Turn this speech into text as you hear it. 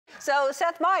So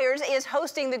Seth Meyers is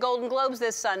hosting the Golden Globes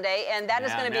this Sunday, and that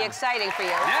is going to be exciting for you.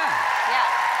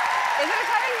 Yeah. Is it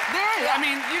exciting? I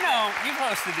mean, you know, you've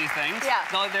hosted these things. Yeah.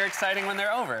 They're exciting when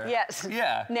they're over. Yes.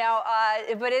 Yeah. Now,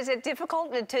 but is it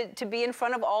difficult to be in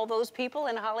front of all those people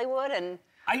in Hollywood? And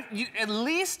at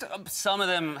least some of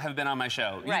them have been on my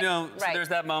show. Right, You know, so right. there's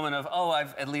that moment of, oh,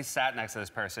 I've at least sat next to this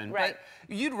person. Right.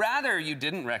 But you'd rather you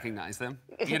didn't recognize them,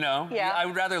 you know? Yeah. I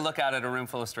would rather look out at a room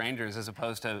full of strangers as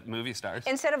opposed to movie stars.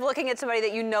 Instead of looking at somebody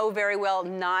that you know very well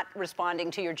not responding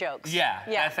to your jokes. Yeah.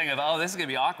 That thing of, oh, this is going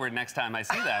to be awkward next time I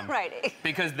see them. Right.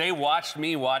 Because they watched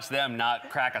me watch them not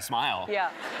crack a smile.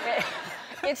 Yeah.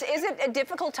 Is it a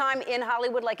difficult time in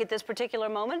Hollywood, like at this particular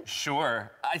moment?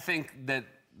 Sure. I think that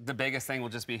the biggest thing will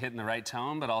just be hitting the right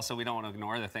tone, but also we don't want to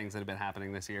ignore the things that have been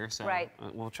happening this year. So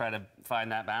we'll try to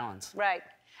find that balance. Right.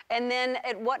 And then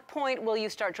at what point will you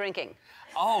start drinking?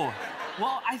 Oh,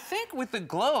 well, I think with the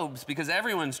Globes, because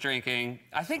everyone's drinking,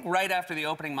 I think right after the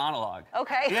opening monologue.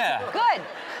 Okay. Yeah. Good.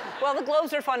 Well, the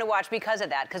Globes are fun to watch because of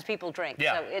that, because people drink.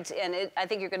 Yeah. So I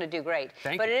think you're going to do great.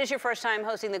 Thank but you. It is your first time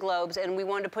hosting the Globes, and we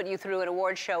wanted to put you through an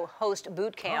award show host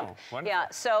boot camp. Oh, wonderful. Yeah.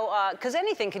 So, because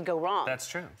anything could go wrong. That's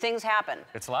true. Things happen.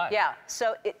 It's live. Yeah.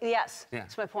 So, yes. Yeah.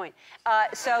 That's my point.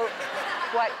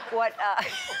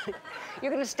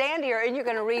 You're going to stand here and you're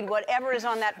going to read whatever is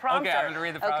on that prompter. Okay, I'm going to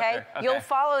read the prompter. Okay? You'll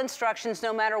follow instructions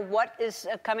no matter what is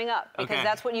coming up, because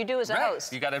that's what you do as a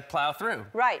host. You got to plow through.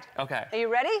 Right. Okay. Are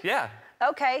you ready? Yeah.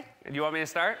 Okay. Do you want me to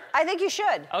start? I think you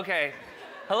should. Okay.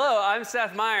 Hello, I'm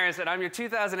Seth Meyers, and I'm your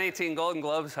 2018 Golden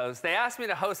Globes host. They asked me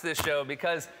to host this show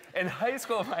because in high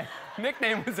school, my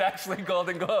nickname was actually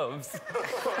Golden Globes.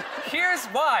 Here's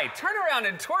why. Turn around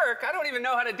and twerk. I don't even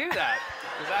know how to do that.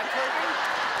 Is that twerking?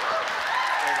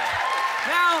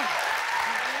 Now,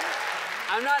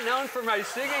 I'm not known for my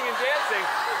singing and dancing,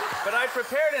 but I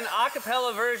prepared an a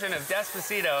cappella version of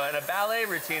Despacito and a ballet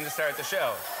routine to start the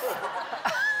show.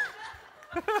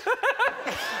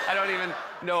 I don't even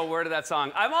know a word of that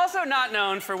song. I'm also not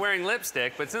known for wearing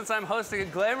lipstick, but since I'm hosting a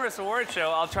glamorous award show,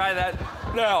 I'll try that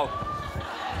now.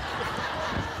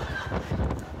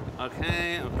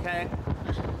 Okay.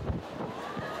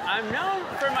 I'm known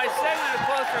for my segment of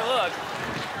Closer Look,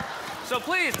 so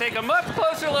please take a much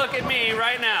closer look at me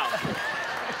right now.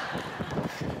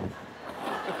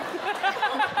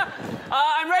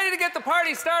 I'm ready to get the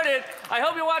party started. I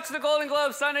hope you watch the Golden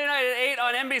Globes Sunday night at 8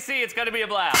 on NBC. It's going to be a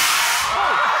blast. The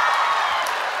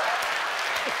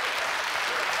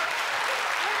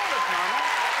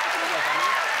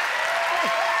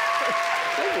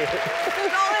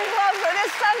Golden Globes are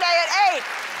this Sunday at 8.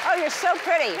 Oh, you're so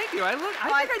pretty. Thank you. I think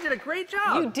I did a great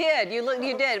job. You did. You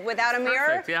did. Without a mirror,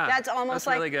 Perfect, yeah. that's almost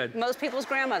That's really like good. most people's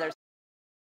grandmothers.